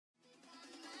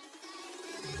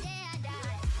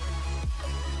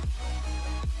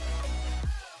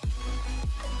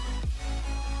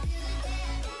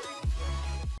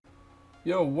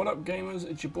Yo, what up gamers,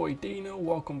 it's your boy Dino.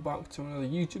 Welcome back to another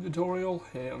YouTube tutorial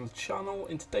here on the channel.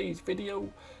 In today's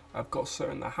video I've got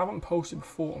something that I haven't posted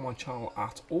before on my channel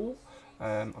at all.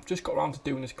 I've just got around to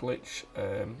doing this glitch.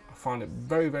 I find it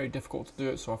very difficult to do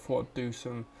it, so I thought I'd do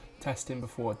some testing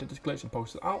before I did this glitch and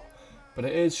post it out. But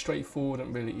it is straightforward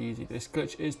and really easy. This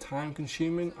glitch is time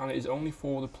consuming and it is only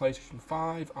for the PlayStation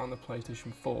 5 and the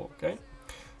PlayStation 4, okay?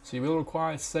 So you will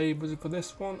require a save wizard for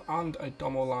this one and a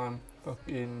DMO line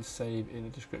fucking save in the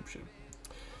description.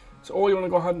 So all you want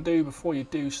to go ahead and do before you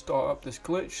do start up this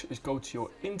glitch is go to your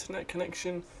internet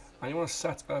connection and you want to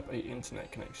set up a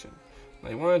internet connection. Now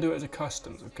you want to do it as a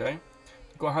customs, okay?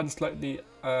 Go ahead and select the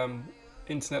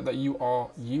internet that you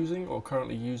are using or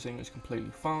currently using is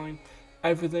completely fine.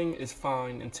 Everything is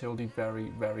fine until the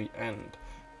very end.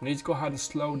 We need to go ahead and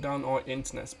slow down our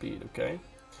internet speed, okay?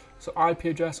 So IP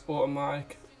address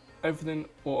automatic, everything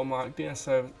automatic, DNS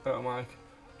service automatic,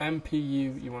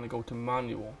 MPU you want to go to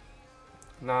manual.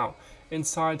 Now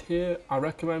inside here I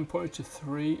recommend putting it to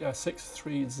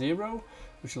 630,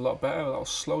 which is a lot better. That'll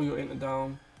slow your internet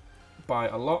down by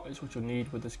a lot. It's what you'll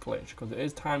need with this glitch because it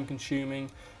is time consuming.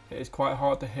 It is quite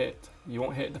hard to hit. You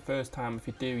won't hit it the first time. If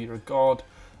you do, you're a god.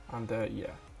 And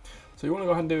yeah, so you want to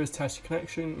go ahead and do is test your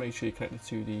connection. Make sure you're connected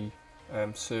to the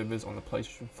servers on the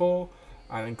PlayStation 4,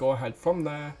 and then go ahead from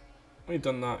there. When you've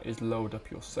done that, is load up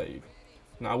your save.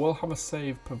 Now I will have a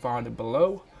save provided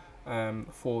below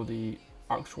for the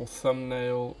actual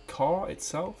thumbnail car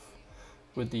itself,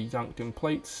 with the yanked in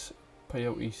plates,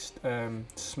 peyote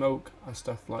smoke and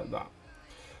stuff like that.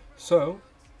 So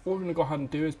what we're going to go ahead and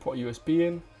do is put a USB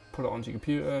in, put it onto your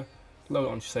computer, load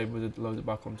it onto your save wizard, load it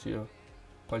back onto your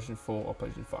PlayStation 4 or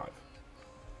PlayStation 5.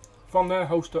 From there,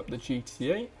 host up the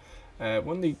GTA.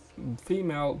 When the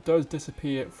female does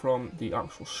disappear from the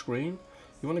actual screen,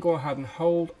 you want to go ahead and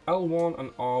hold L1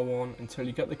 and R1 until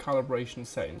you get the calibration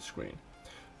settings screen.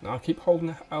 Now keep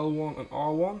holding L1 and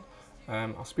R1.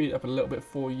 I'll speed it up a little bit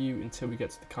for you until we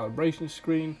get to the calibration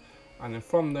screen, and then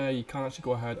from there you can actually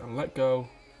go ahead and let go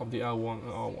of the L1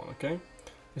 and R1, okay?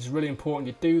 It's really important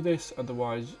you do this,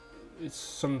 otherwise it's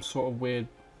some sort of weird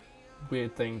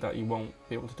thing that you won't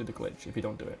be able to do the glitch if you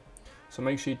don't do it. So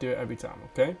make sure you do it every time,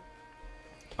 okay?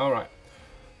 Alright,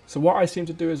 so what I seem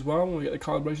to do as well when we get the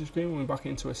calibration screen, when we're back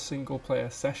into a single player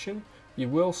session, you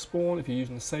will spawn, if you're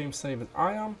using the same save as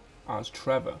I am, as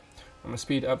Trevor. I'm going to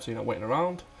speed it up so you're not waiting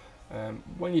around.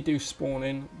 When you do spawn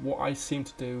in, what I seem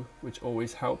to do, which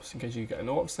always helps in case you get an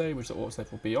autosave, which the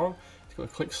autosave will be on, is go to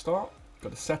click start, go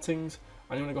to settings,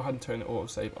 and you want to go ahead and turn the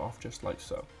autosave off just like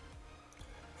so.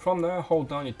 From there, hold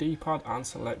down your D-pad and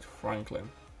select Franklin.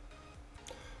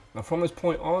 Now from this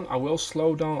point on, I will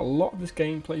slow down a lot of this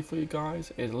gameplay for you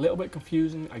guys. It is a little bit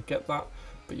confusing, I get that,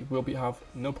 but you will have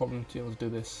no problem to be able to do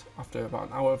this after about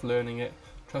an hour of learning it.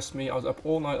 Trust me, I was up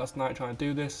all night last night trying to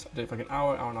do this. I did it for like an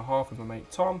hour and a half with my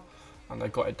mate Tom, and I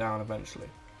got it down eventually.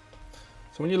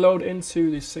 So when you load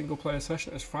into this single player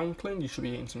session as Franklin, you should be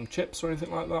eating some chips or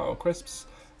anything like that, or crisps.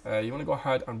 You want to go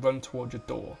ahead and run towards your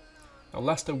door. Now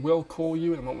Lester will call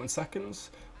you in a moment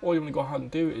seconds. All you want to go ahead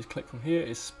and do is click from here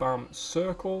is spam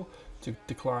circle to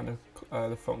decline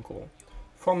the phone call.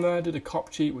 From there, do the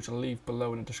cop cheat, which I'll leave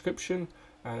below in the description,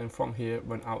 and then from here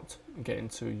run out and get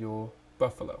into your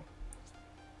buffalo.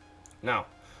 Now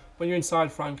when you're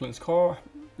inside Franklin's car,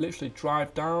 literally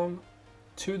drive down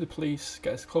to the police,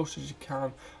 get as close as you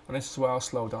can, and this is where I'll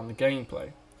slow down the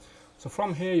gameplay. So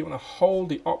from here you want to hold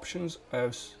the options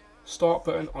as start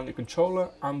button on your controller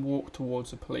and walk towards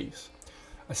the police.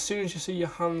 As soon as you see your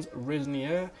hands risen in the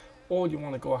air, all you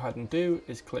want to go ahead and do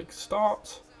is click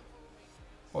start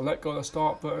or let go of the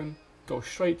start button, go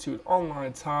straight to an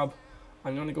online tab,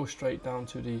 and you want to go straight down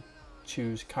to the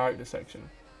choose character section.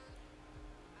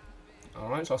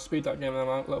 Alright, so I'll speed that game out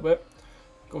a little bit.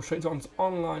 Go straight down to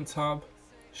online tab,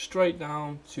 straight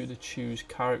down to the choose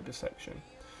character section.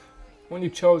 When you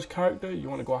chose character, you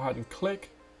want to go ahead and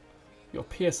click your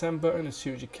PSN button as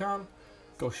soon as you can.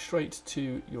 Go straight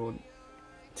to your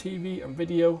TV and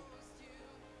video.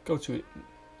 Go to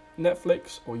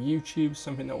Netflix or YouTube,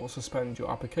 something that will suspend your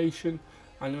application,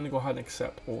 and you want to go ahead and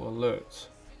accept all alerts.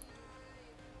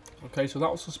 Okay, so that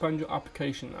will suspend your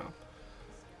application now.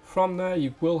 From there,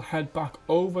 you will head back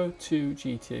over to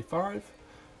GTA5.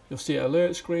 You'll see an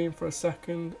alert screen for a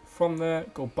second. From there,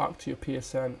 go back to your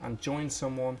PSN and join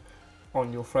someone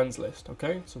on your friends list.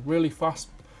 Okay, so really fast.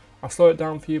 I'll slow it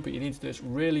down for you, but you need to do this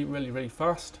really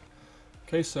fast.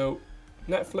 Okay, so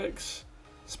Netflix,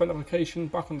 suspend application,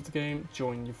 back onto the game,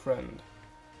 join your friend.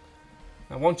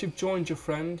 Now once you've joined your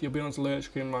friend, you'll be on the alert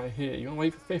screen right here. You want to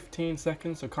wait for 15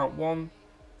 seconds, so count 1,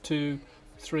 2,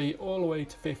 3, all the way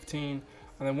to 15,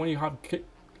 and then when you have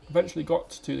eventually got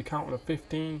to the count of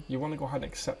 15, you want to go ahead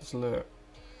and accept this alert.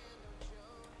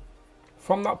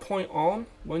 From that point on,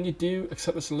 when you do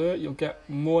accept this alert, you'll get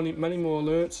many more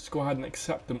alerts. Just go ahead and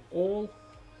accept them all.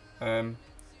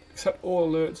 Accept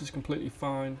all alerts is completely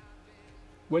fine.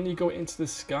 When you go into the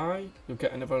sky, you'll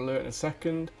get another alert in a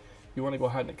second. You want to go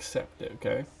ahead and accept it,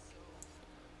 okay?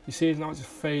 You see now it's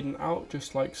just fading out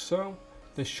just like so.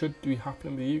 This should be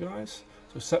happening with you guys.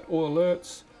 So set all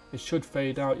alerts, it should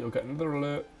fade out, you'll get another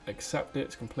alert, accept it,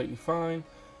 it's completely fine.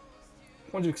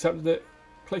 Once you've accepted it,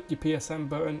 click your PSN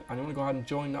button and you want to go ahead and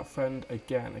join that friend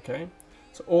again, okay?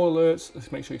 So all alerts,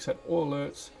 let's make sure you set all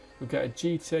alerts. You'll get a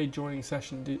GTA joining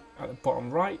session at the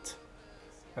bottom right.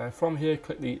 From here,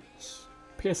 click the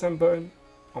PSN button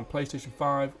on PlayStation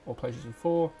 5 or PlayStation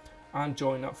 4 and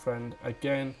join that friend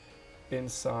again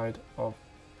inside of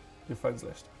your friends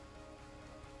list.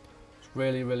 It's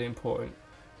really important.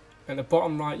 In the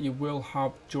bottom right, you will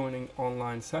have joining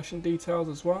online session details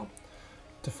as well.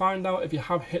 To find out if you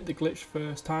have hit the glitch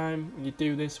first time, when you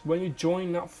do this, when you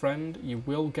join that friend, you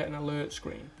will get an alert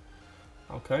screen.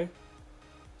 Okay?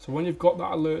 So when you've got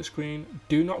that alert screen,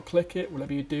 do not click it.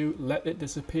 Whatever you do, let it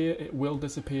disappear. It will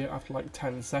disappear after like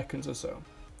 10 seconds or so.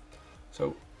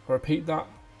 So I repeat that.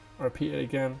 I repeat it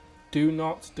again. Do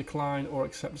not decline or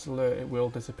accept this alert. It will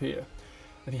disappear.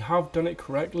 If you have done it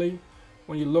correctly,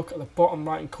 when you look at the bottom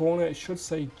right hand corner, it should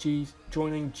say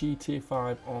joining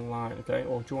GTA5 online, okay,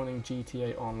 or joining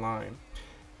GTA online.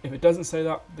 If it doesn't say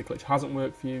that, the glitch hasn't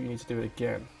worked for you. You need to do it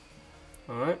again.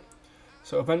 All right.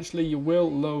 So eventually you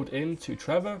will load into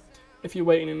Trevor. If you're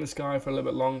waiting in the sky for a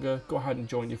little bit longer, go ahead and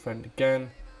join your friend again,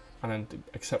 and then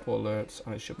accept all alerts,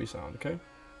 and it should be sound, okay?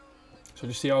 So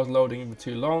just see I was loading for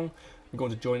too long. I'm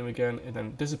going to join him again. It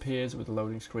then disappears with the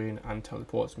loading screen and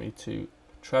teleports me to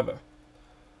Trevor.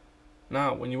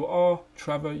 Now, when you are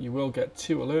Trevor, you will get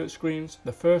 2 alert screens.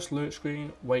 The first alert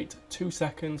screen, wait 2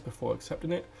 seconds before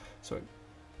accepting it. So,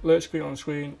 alert screen on the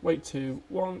screen, wait 2,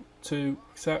 1, 2,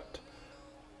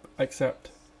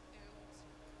 accept.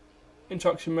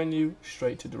 Interaction menu,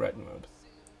 straight to direct mode.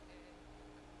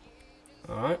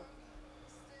 Alright.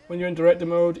 When you're in director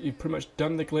mode, you've pretty much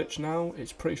done the glitch now.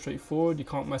 It's pretty straightforward. You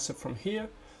can't mess up from here.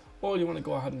 All you want to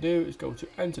go ahead and do is go to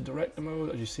enter director mode,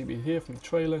 as you see me here from the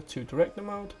trailer, to director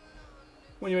mode.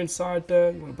 When you're inside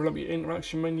there, you want to bring up your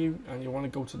interaction menu and you want to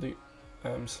go to the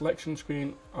selection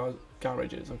screen of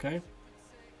garages, okay?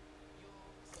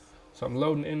 So I'm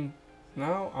loading in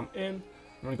now, I'm in.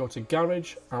 I'm going to go to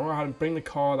garage and I'm going to bring the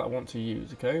car that I want to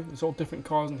use, okay? There's all different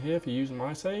cars in here if you're using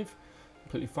my save.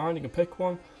 Completely fine, you can pick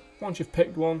one. Once you've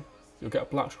picked one, you'll get a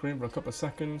black screen for a couple of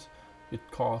seconds. Your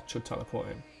car should teleport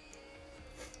in.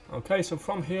 Okay, so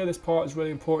from here, this part is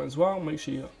really important as well. Make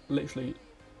sure you're literally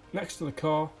next to the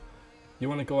car. You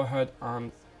want to go ahead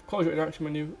and close your interaction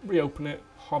menu, reopen it,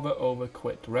 hover over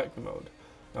quit director mode.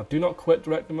 Now do not quit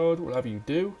director mode, whatever you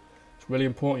do. It's really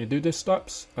important you do these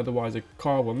steps, otherwise the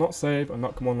car will not save and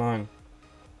not come online.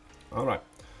 Alright,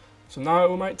 so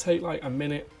now it might take like a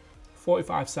minute,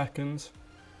 45 seconds.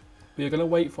 We are going to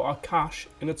wait for our cache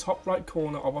in the top right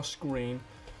corner of our screen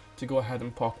to go ahead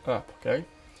and pop up, okay?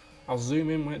 I'll zoom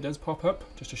in when it does pop up,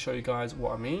 just to show you guys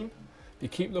what I mean. If you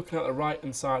keep looking at the right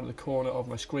hand side of the corner of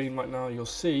my screen right now, you'll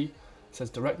see it says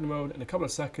director mode. In a couple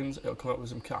of seconds, it'll come up with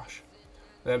some cache.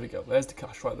 There we go, there's the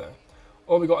cache right there.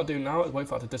 All we've got to do now is wait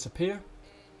for that to disappear.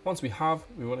 Once we have,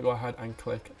 we want to go ahead and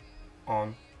click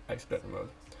on exit director mode.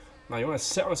 Now you want to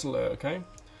sit on this alert, okay?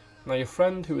 Now your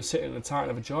friend who is sitting in the titan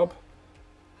of a job,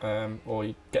 or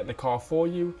you get in the car for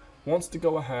you, wants to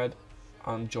go ahead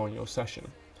and join your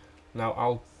session. Now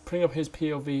I'll bring up his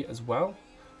POV as well.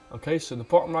 Okay, so the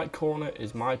bottom right corner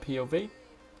is my POV.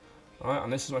 Alright,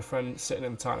 and this is my friend sitting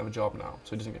in the titan of a job now,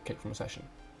 so he doesn't get kicked from a session.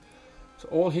 So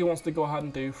all he wants to go ahead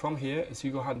and do from here is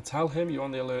you go ahead and tell him you're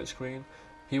on the alert screen.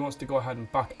 He wants to go ahead and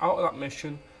back out of that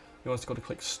mission. He wants to go to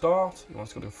click start, he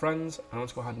wants to go to friends, and he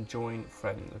wants to go ahead and join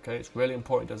friends. Okay, it's really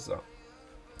important he does that.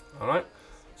 Alright,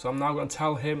 so I'm now going to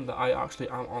tell him that I actually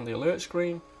am on the alert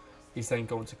screen. He's then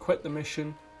going to quit the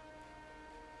mission,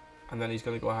 and then he's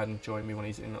going to go ahead and join me when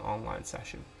he's in an online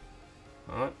session.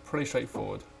 Alright, pretty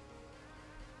straightforward.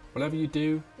 Whatever you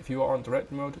do, if you are on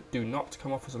direct mode, do not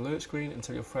come off his alert screen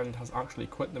until your friend has actually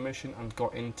quit the mission and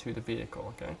got into the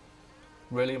vehicle, okay?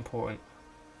 Really important.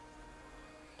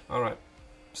 Alright,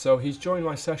 so he's joined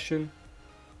my session.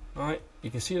 Alright,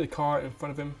 you can see the car in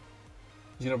front of him.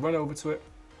 He's going to run over to it.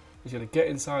 He's going to get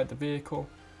inside the vehicle,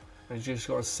 and he's just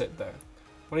going to sit there.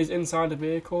 When he's inside the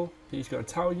vehicle, he's going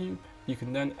to tell you, you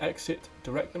can then exit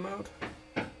director mode.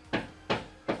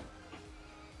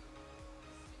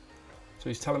 So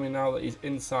he's telling me now that he's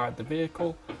inside the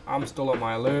vehicle. I'm still on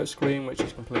my alert screen, which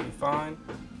is completely fine.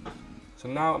 So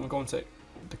now I'm going to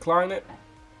decline it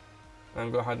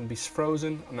and go ahead and be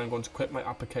frozen, and then I'm going to quit my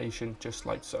application just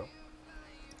like so.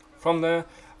 From there,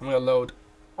 I'm going to load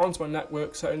onto my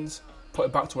network settings, put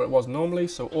it back to where it was normally,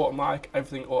 so automatic,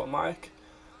 everything automatic,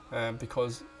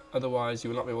 because otherwise you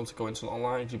will not be able to go into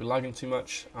online, you'll be lagging too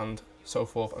much, and so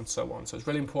forth and so on. So it's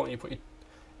really important you put your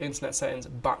internet settings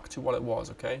back to what it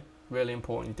was, okay? Really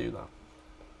important you do that.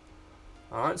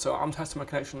 Alright, so I'm testing my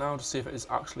connection now to see if it is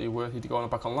actually worthy to go on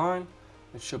back online.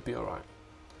 It should be alright.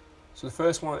 So the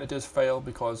first one, it does fail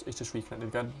because it's just reconnected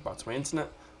again back to my internet.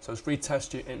 So just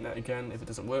retest your internet again if it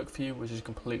doesn't work for you, which is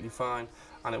completely fine,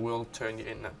 and it will turn your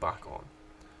internet back on.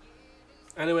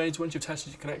 Anyways, once you've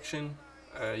tested your connection,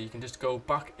 you can just go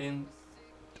back in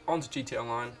onto GTA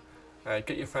Online,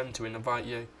 get your friend to invite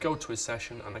you, go to his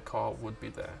session, and the car would be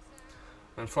there.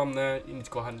 And from there, you need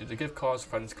to go ahead and do the gift cards,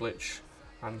 friends glitch,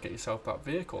 and get yourself that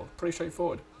vehicle. Pretty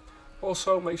straightforward.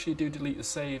 Also, make sure you do delete the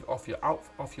save off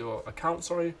your account,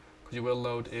 sorry, because you will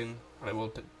load in, and you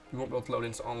won't be able to load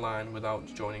into online without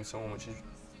joining someone, which is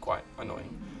quite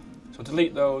annoying. So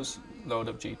delete those, load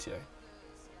up GTA.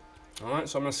 Alright,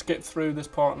 so I'm going to skip through this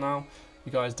part now.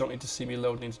 You guys don't need to see me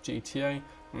loading into GTA. I'm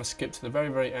going to skip to the very,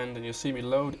 very end, and you'll see me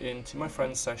load into my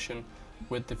friend's session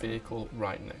with the vehicle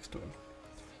right next to him.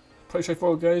 Pretty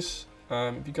straightforward, guys.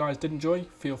 If you guys did enjoy,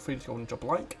 feel free to go and drop a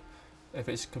like. If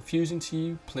it's confusing to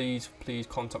you, please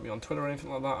contact me on Twitter or anything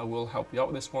like that. I will help you out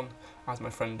with this one, as my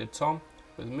friend did Tom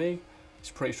with me.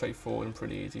 It's pretty straightforward and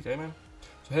pretty easy gaming.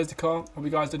 So here's the car. Hope you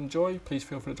guys did enjoy. Please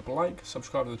feel free to drop a like,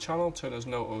 subscribe to the channel, turn those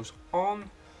notos on,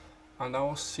 and I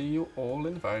will see you all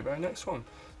in the very, very next one.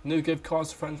 New gift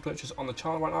cards to friends glitches on the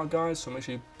channel right now, guys, so make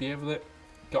sure you behave with it,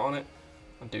 get on it,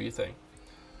 and do your thing.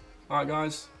 Alright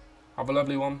guys, have a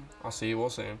lovely one. I'll see you all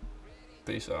soon.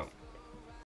 Peace out.